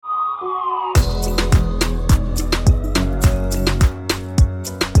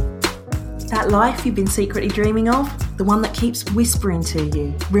That life you've been secretly dreaming of, the one that keeps whispering to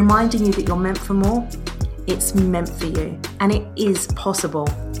you, reminding you that you're meant for more, it's meant for you, and it is possible.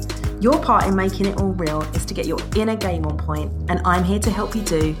 Your part in making it all real is to get your inner game on point, and I'm here to help you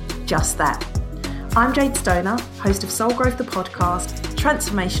do just that. I'm Jade Stoner, host of Soul Growth the podcast,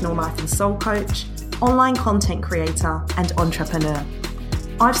 transformational life and soul coach, online content creator, and entrepreneur.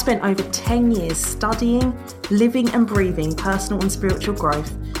 I've spent over 10 years studying, living and breathing personal and spiritual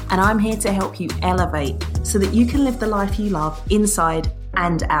growth, and I'm here to help you elevate so that you can live the life you love inside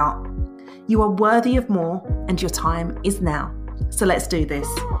and out. You are worthy of more, and your time is now. So let's do this.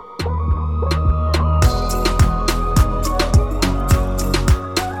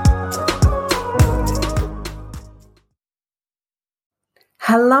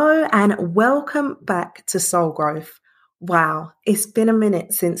 Hello and welcome back to Soul Growth. Wow, it's been a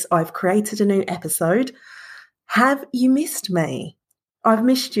minute since I've created a new episode. Have you missed me? I've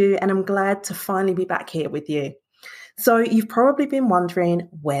missed you and I'm glad to finally be back here with you. So you've probably been wondering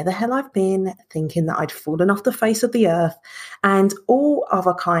where the hell I've been, thinking that I'd fallen off the face of the earth and all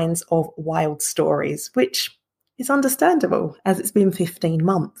other kinds of wild stories, which is understandable as it's been 15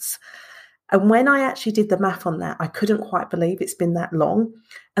 months. And when I actually did the math on that, I couldn't quite believe it's been that long.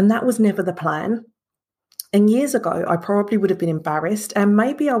 And that was never the plan. And years ago, I probably would have been embarrassed and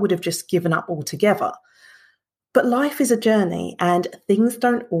maybe I would have just given up altogether. But life is a journey and things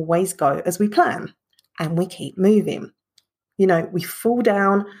don't always go as we plan and we keep moving. You know, we fall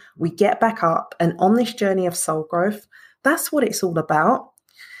down, we get back up, and on this journey of soul growth, that's what it's all about.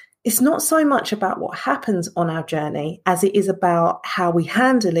 It's not so much about what happens on our journey as it is about how we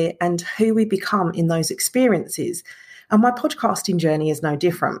handle it and who we become in those experiences. And my podcasting journey is no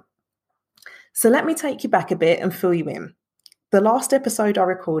different. So let me take you back a bit and fill you in. The last episode I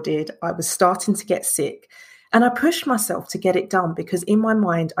recorded, I was starting to get sick. And I pushed myself to get it done because in my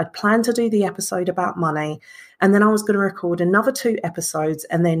mind, I'd planned to do the episode about money and then I was going to record another 2 episodes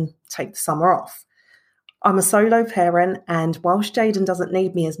and then take the summer off. I'm a solo parent and whilst Jaden doesn't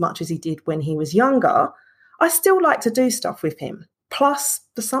need me as much as he did when he was younger, I still like to do stuff with him. Plus,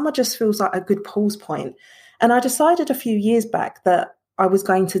 the summer just feels like a good pause point. And I decided a few years back that I was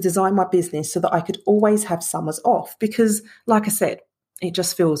going to design my business so that I could always have summers off because, like I said, it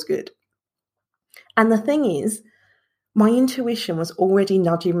just feels good. And the thing is, my intuition was already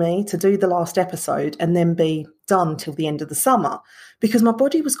nudging me to do the last episode and then be done till the end of the summer because my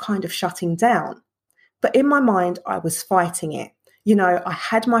body was kind of shutting down. But in my mind, I was fighting it. You know, I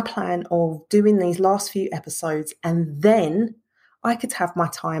had my plan of doing these last few episodes and then I could have my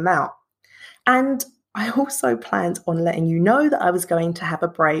time out. And I also planned on letting you know that I was going to have a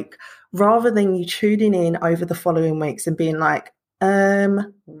break rather than you tuning in over the following weeks and being like,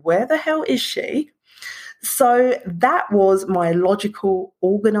 where the hell is she? So that was my logical,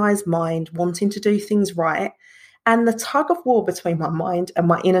 organized mind wanting to do things right. And the tug of war between my mind and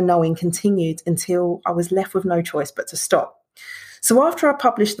my inner knowing continued until I was left with no choice but to stop. So after I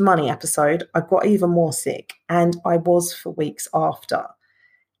published the money episode, I got even more sick and I was for weeks after.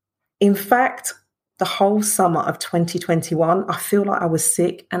 In fact, the whole summer of 2021, I feel like I was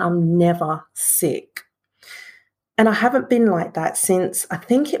sick and I'm never sick. And I haven't been like that since, I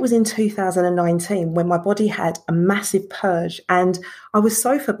think it was in 2019 when my body had a massive purge and I was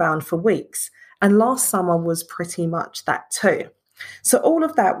sofa bound for weeks. And last summer was pretty much that too. So all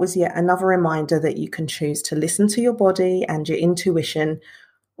of that was yet another reminder that you can choose to listen to your body and your intuition,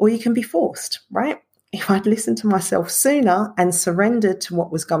 or you can be forced, right? If I'd listened to myself sooner and surrendered to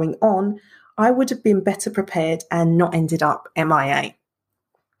what was going on, I would have been better prepared and not ended up MIA.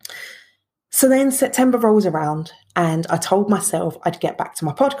 So then September rolls around and I told myself I'd get back to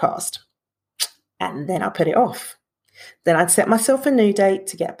my podcast. And then I put it off. Then I'd set myself a new date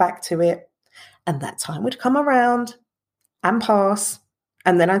to get back to it. And that time would come around and pass.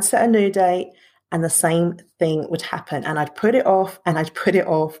 And then I'd set a new date and the same thing would happen. And I'd put it off and I'd put it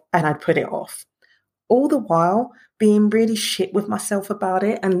off and I'd put it off. All the while being really shit with myself about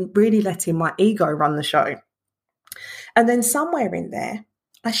it and really letting my ego run the show. And then somewhere in there,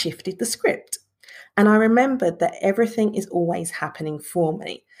 I shifted the script and I remembered that everything is always happening for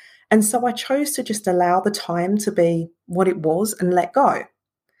me. And so I chose to just allow the time to be what it was and let go.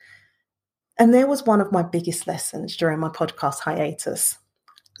 And there was one of my biggest lessons during my podcast hiatus.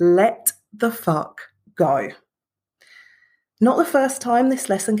 Let the fuck go. Not the first time this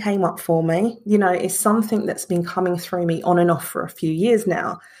lesson came up for me. You know, it's something that's been coming through me on and off for a few years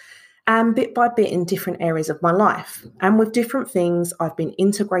now. And bit by bit in different areas of my life. And with different things, I've been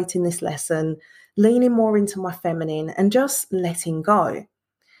integrating this lesson, leaning more into my feminine and just letting go.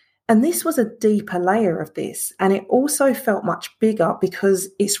 And this was a deeper layer of this. And it also felt much bigger because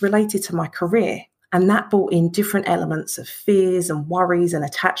it's related to my career. And that brought in different elements of fears and worries and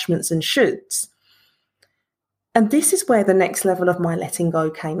attachments and shoulds. And this is where the next level of my letting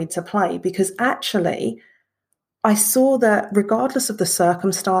go came into play, because actually I saw that regardless of the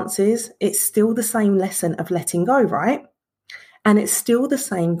circumstances, it's still the same lesson of letting go, right? And it's still the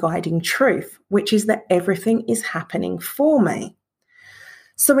same guiding truth, which is that everything is happening for me.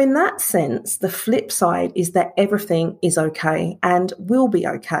 So in that sense, the flip side is that everything is okay and will be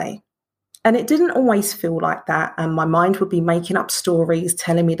okay. And it didn't always feel like that. And my mind would be making up stories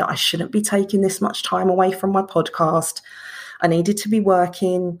telling me that I shouldn't be taking this much time away from my podcast. I needed to be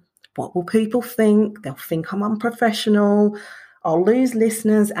working. What will people think? They'll think I'm unprofessional. I'll lose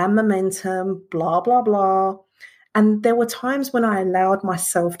listeners and momentum, blah, blah, blah. And there were times when I allowed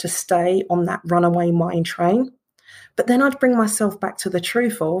myself to stay on that runaway mind train. But then I'd bring myself back to the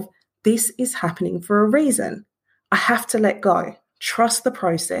truth of this is happening for a reason. I have to let go, trust the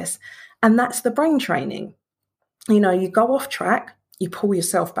process. And that's the brain training. You go off track, you pull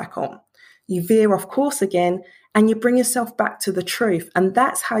yourself back on. You veer off course again, and you bring yourself back to the truth. And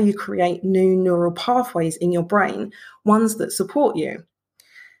that's how you create new neural pathways in your brain, ones that support you.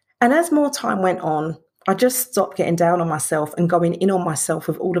 And as more time went on, I just stopped getting down on myself and going in on myself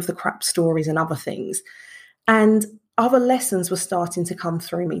with all of the crap stories and other things. And other lessons were starting to come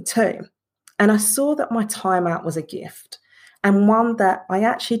through me too. And I saw that my time out was a gift, and one that I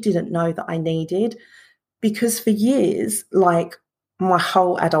actually didn't know that I needed, because for years, like my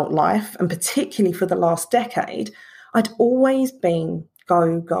whole adult life, and particularly for the last decade, I'd always been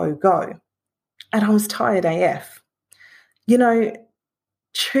go, go, go. And I was tired AF.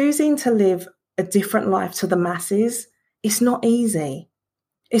 Choosing to live a different life to the masses, it's not easy.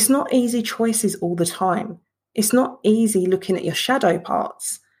 It's not easy choices all the time. It's not easy looking at your shadow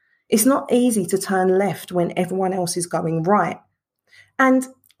parts. It's not easy to turn left when everyone else is going right. And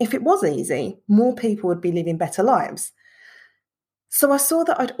if it was easy, more people would be living better lives. So I saw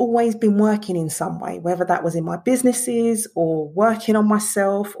that I'd always been working in some way, whether that was in my businesses or working on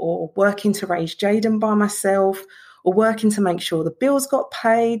myself or working to raise Jaden by myself or working to make sure the bills got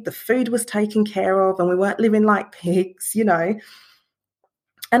paid, the food was taken care of, and we weren't living like pigs, And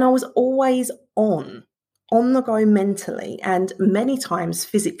I was always on the go mentally and many times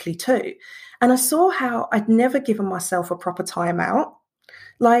physically too. And I saw how I'd never given myself a proper time out,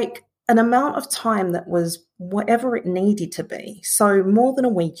 like an amount of time that was whatever it needed to be. So more than a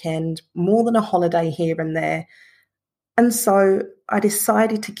weekend, more than a holiday here and there. And so I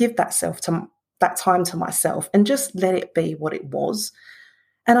decided to give that time to myself and just let it be what it was.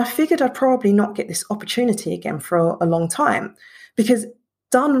 And I figured I'd probably not get this opportunity again for a long time, because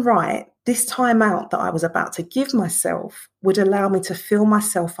done right, this time out that I was about to give myself would allow me to fill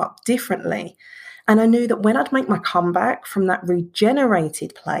myself up differently. And I knew that when I'd make my comeback from that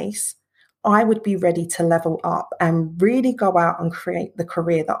regenerated place, I would be ready to level up and really go out and create the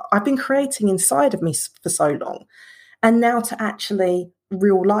career that I've been creating inside of me for so long. And now to actually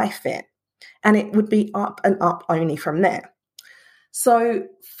real life it. And it would be up and up only from there. So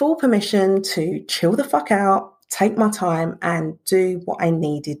full permission to chill the fuck out, take my time and do what I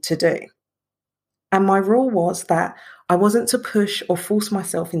needed to do. And my rule was that I wasn't to push or force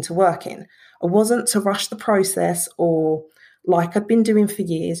myself into working. I wasn't to rush the process or, like I'd been doing for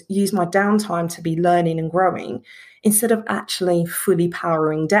years, use my downtime to be learning and growing instead of actually fully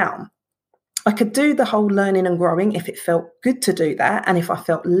powering down. I could do the whole learning and growing if it felt good to do that and if I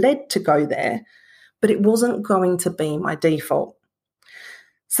felt led to go there, but it wasn't going to be my default.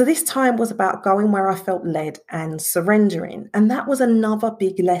 So this time was about going where I felt led and surrendering. And that was another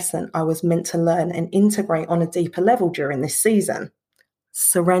big lesson I was meant to learn and integrate on a deeper level during this season.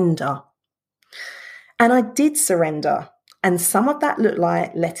 Surrender. And I did surrender. And some of that looked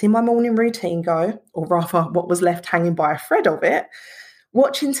like letting my morning routine go, or rather what was left hanging by a thread of it,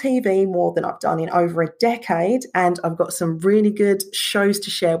 watching TV more than I've done in over a decade. And I've got some really good shows to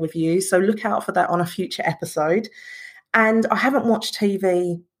share with you. So look out for that on a future episode. And I haven't watched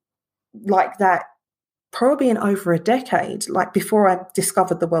TV like that probably in over a decade, like before I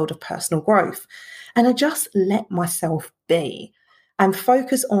discovered the world of personal growth. And I just let myself be and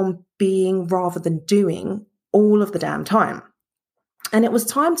focus on being rather than doing all of the damn time. And it was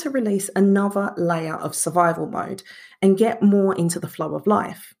time to release another layer of survival mode and get more into the flow of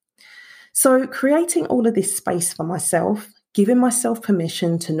life. So creating all of this space for myself, giving myself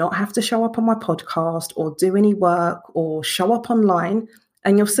permission to not have to show up on my podcast or do any work or show up online.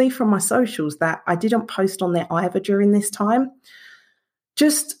 And you'll see from my socials that I didn't post on there either during this time.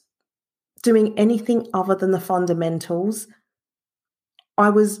 Just doing anything other than the fundamentals. I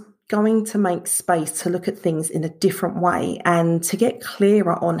was going to make space to look at things in a different way and to get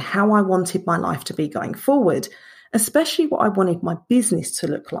clearer on how I wanted my life to be going forward, especially what I wanted my business to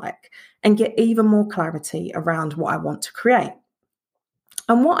look like, and get even more clarity around what I want to create.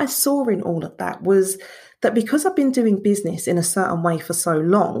 And what I saw in all of that was that because I've been doing business in a certain way for so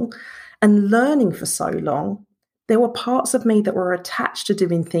long and learning for so long, there were parts of me that were attached to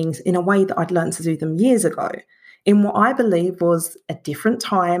doing things in a way that I'd learned to do them years ago, in what I believe was a different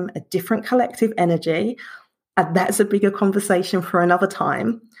time, a different collective energy. And that's a bigger conversation for another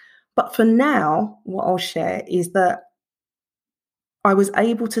time. But for now, what I'll share is that I was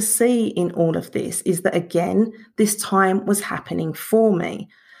able to see in all of this is that, again, this time was happening for me.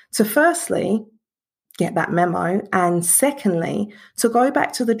 So firstly, get that memo. And secondly, to go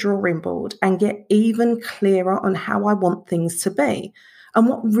back to the drawing board and get even clearer on how I want things to be and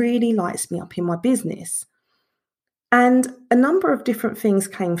what really lights me up in my business. And a number of different things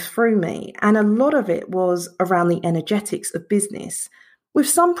came through me, and a lot of it was around the energetics of business, with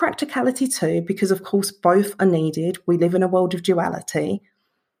some practicality too, because of course both are needed. We live in a world of duality.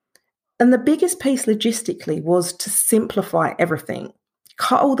 And the biggest piece logistically was to simplify everything,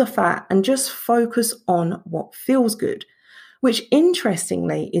 cut all the fat and just focus on what feels good, which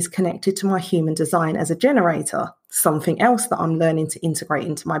interestingly is connected to my human design as a generator, something else that I'm learning to integrate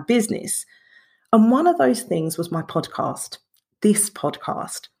into my business. And one of those things was my podcast, this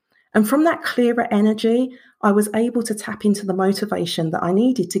podcast. And from that clearer energy, I was able to tap into the motivation that I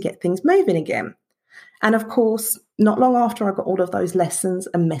needed to get things moving again. And of course, not long after I got all of those lessons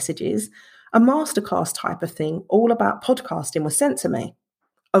and messages, a masterclass type of thing all about podcasting was sent to me.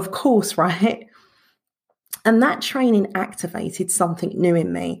 Of course, right? And that training activated something new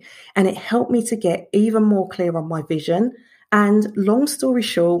in me, and it helped me to get even more clear on my vision. And long story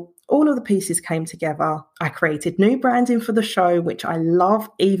short, all of the pieces came together. I created new branding for the show, which I love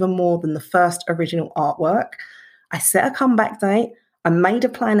even more than the first original artwork. I set a comeback date. I made a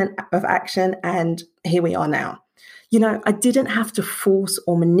plan of action, and here we are now. You know, I didn't have to force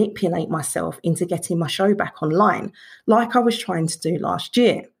or manipulate myself into getting my show back online like I was trying to do last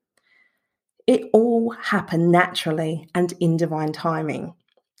year. It all happened naturally and in divine timing,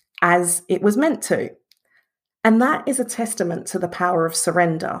 as it was meant to. And that is a testament to the power of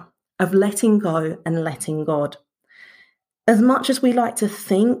surrender, of letting go and letting God. As much as we like to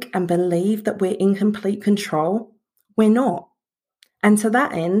think and believe that we're in complete control, we're not. And to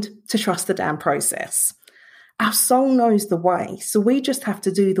that end, to trust the damn process. Our soul knows the way, so we just have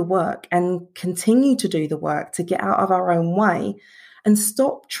to do the work and continue to do the work to get out of our own way and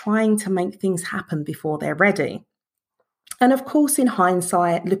stop trying to make things happen before they're ready. And of course, in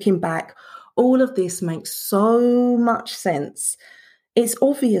hindsight, looking back, all of this makes so much sense. It's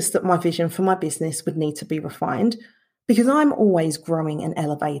obvious that my vision for my business would need to be refined because I'm always growing and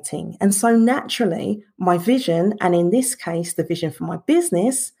elevating. And so naturally, my vision, and in this case, the vision for my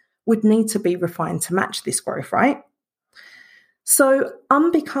business, would need to be refined to match this growth, right? So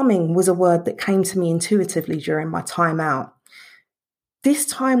unbecoming was a word that came to me intuitively during my time out. This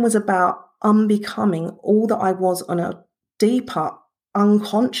time was about unbecoming all that I was on a deeper,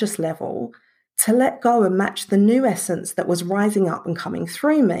 unconscious level, to let go and match the new essence that was rising up and coming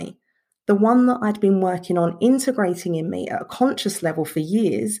through me, the one that I'd been working on integrating in me at a conscious level for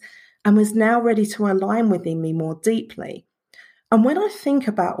years and was now ready to align within me more deeply. And when I think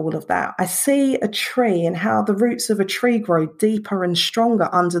about all of that, I see a tree and how the roots of a tree grow deeper and stronger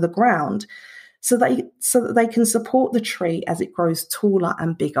under the ground so that they can support the tree as it grows taller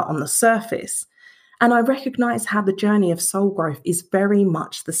and bigger on the surface. And I recognize how the journey of soul growth is very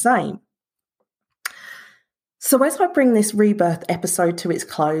much the same. So as I bring this rebirth episode to its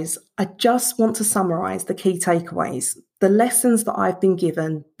close, I just want to summarize the key takeaways, the lessons that I've been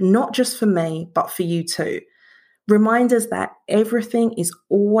given, not just for me, but for you too. Reminders that everything is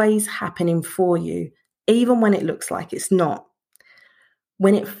always happening for you, even when it looks like it's not,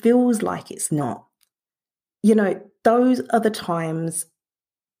 when it feels like it's not. You know, those are the times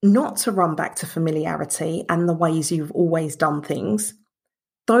not to run back to familiarity and the ways you've always done things.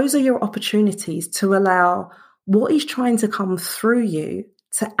 Those are your opportunities to allow what is trying to come through you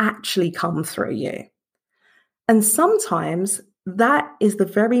to actually come through you. And sometimes that is the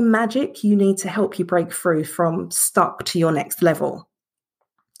very magic you need to help you break through from stuck to your next level.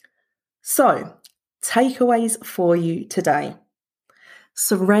 So, takeaways for you today.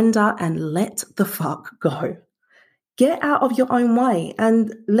 Surrender and let the fuck go. Get out of your own way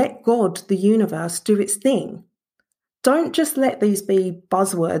and let God, the universe, do its thing. Don't just let these be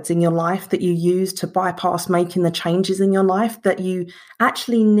buzzwords in your life that you use to bypass making the changes in your life that you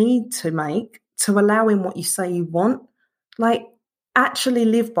actually need to make to allow in what you say you want. Like, Actually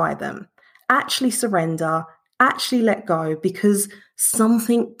live by them, actually surrender, actually let go, because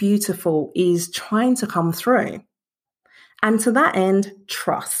something beautiful is trying to come through. And to that end,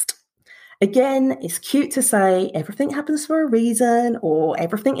 trust. Again, it's cute to say everything happens for a reason or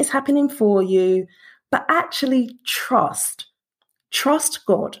everything is happening for you, but actually trust. Trust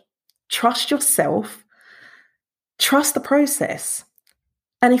God. Trust yourself. Trust the process.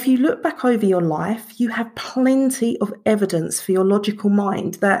 And if you look back over your life, you have plenty of evidence for your logical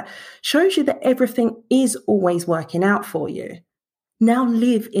mind that shows you that everything is always working out for you. Now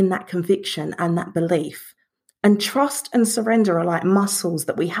live in that conviction and that belief. And trust and surrender are like muscles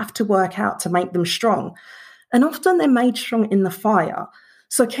that we have to work out to make them strong. And often they're made strong in the fire.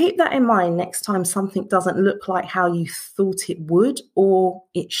 So keep that in mind next time something doesn't look like how you thought it would or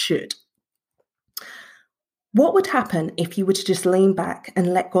it should. What would happen if you were to just lean back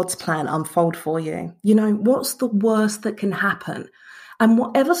and let God's plan unfold for you? You know, what's the worst that can happen? And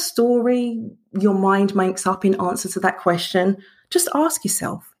whatever story your mind makes up in answer to that question, just ask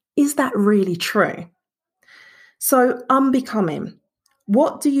yourself, is that really true? So unbecoming,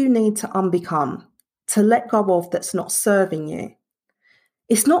 what do you need to unbecome, to let go of that's not serving you?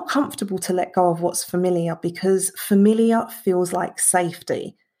 It's not comfortable to let go of what's familiar because familiar feels like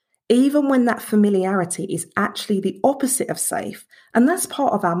safety, even when that familiarity is actually the opposite of safe. And that's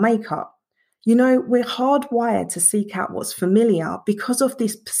part of our makeup. You know, we're hardwired to seek out what's familiar because of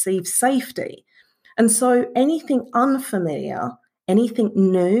this perceived safety. And so anything unfamiliar, anything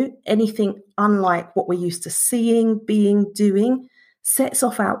new, anything unlike what we're used to seeing, being, doing, sets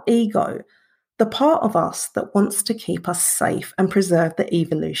off our ego, the part of us that wants to keep us safe and preserve the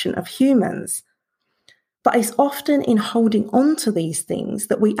evolution of humans. But it's often in holding on to these things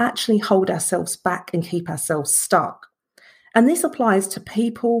that we actually hold ourselves back and keep ourselves stuck. And this applies to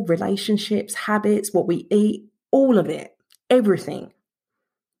people, relationships, habits, what we eat, all of it, everything.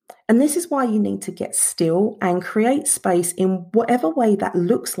 And this is why you need to get still and create space in whatever way that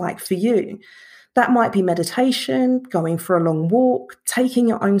looks like for you. That might be meditation, going for a long walk, taking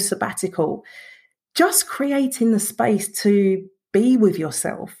your own sabbatical, just creating the space to be with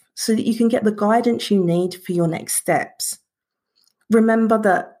yourself so that you can get the guidance you need for your next steps. Remember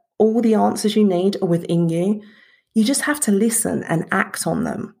that all the answers you need are within you. You just have to listen and act on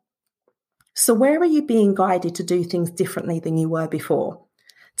them. So where are you being guided to do things differently than you were before?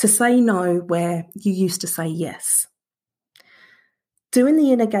 To say no where you used to say yes. Doing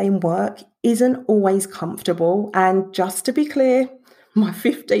the inner game work isn't always comfortable. And just to be clear, my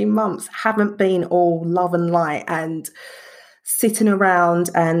 15 months haven't been all love and light and sitting around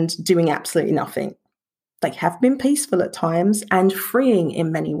and doing absolutely nothing. They have been peaceful at times and freeing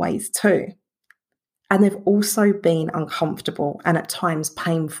in many ways too. And they've also been uncomfortable and at times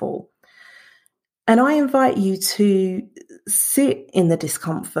painful. And I invite you to sit in the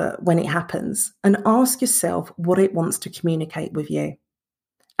discomfort when it happens and ask yourself what it wants to communicate with you.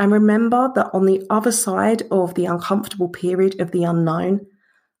 And remember that on the other side of the uncomfortable period of the unknown,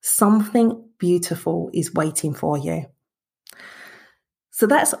 something beautiful is waiting for you. So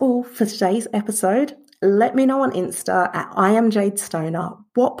that's all for today's episode. Let me know on Insta at @IamJadeStoner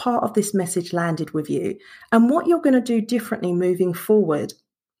what part of this message landed with you and what you're going to do differently moving forward.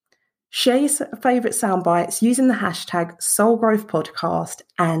 Share your favourite sound bites using the hashtag Soul Growth Podcast.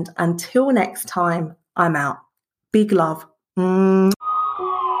 And until next time, I'm out. Big love.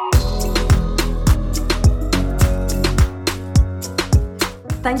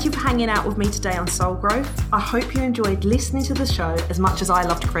 Thank you for hanging out with me today on Soul Growth. I hope you enjoyed listening to the show as much as I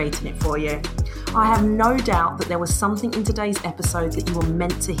loved creating it for you. I have no doubt that there was something in today's episode that you were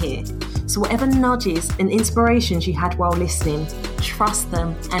meant to hear. So whatever nudges and inspirations you had while listening, trust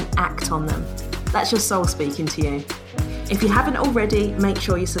them and act on them. That's your soul speaking to you. If you haven't already, make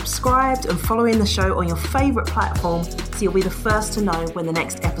sure you're subscribed and following the show on your favourite platform so you'll be the first to know when the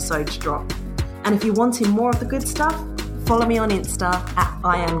next episodes drop. And if you're wanting more of the good stuff, follow me on Insta at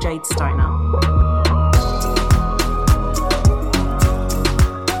 @IamJadeStoner.